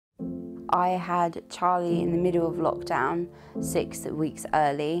I had Charlie in the middle of lockdown, 6 weeks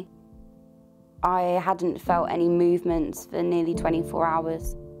early. I hadn't felt any movements for nearly 24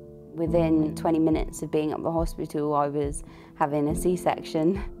 hours. Within 20 minutes of being at the hospital, I was having a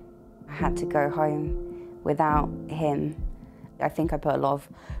C-section. I had to go home without him. I think I put a lot of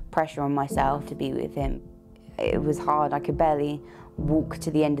pressure on myself to be with him. It was hard. I could barely walk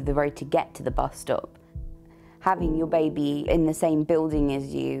to the end of the road to get to the bus stop. Having your baby in the same building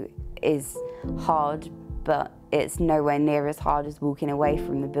as you is hard, but it's nowhere near as hard as walking away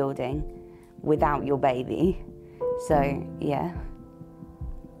from the building without your baby. So, yeah.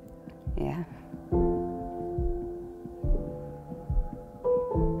 Yeah.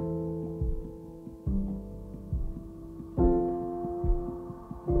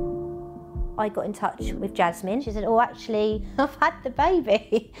 I got in touch with Jasmine. She said, oh, actually, I've had the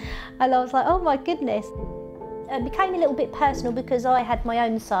baby. And I was like, oh my goodness. It became a little bit personal because I had my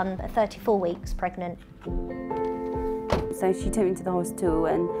own son at 34 weeks pregnant. So she took me to the hospital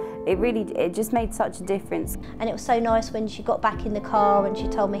and it just made such a difference. And it was so nice when she got back in the car and she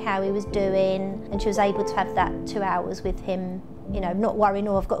told me how he was doing, and she was able to have that 2 hours with him, you know, not worrying,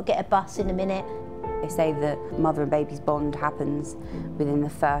 oh, I've got to get a bus in a minute. They say that mother and baby's bond happens within the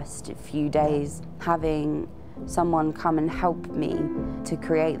first few days. Having someone come and help me to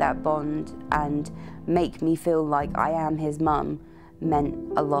create that bond and make me feel like I am his mum meant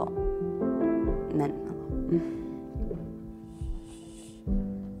a lot.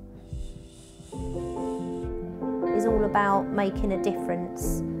 It's all about making a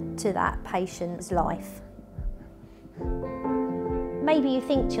difference to that patient's life. Maybe you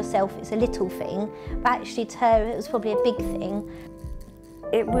think to yourself it's a little thing, but actually to her it was probably a big thing.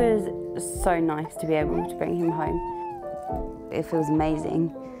 It was so nice to be able to bring him home. It feels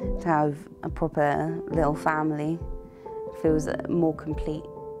amazing to have a proper little family. It feels more complete.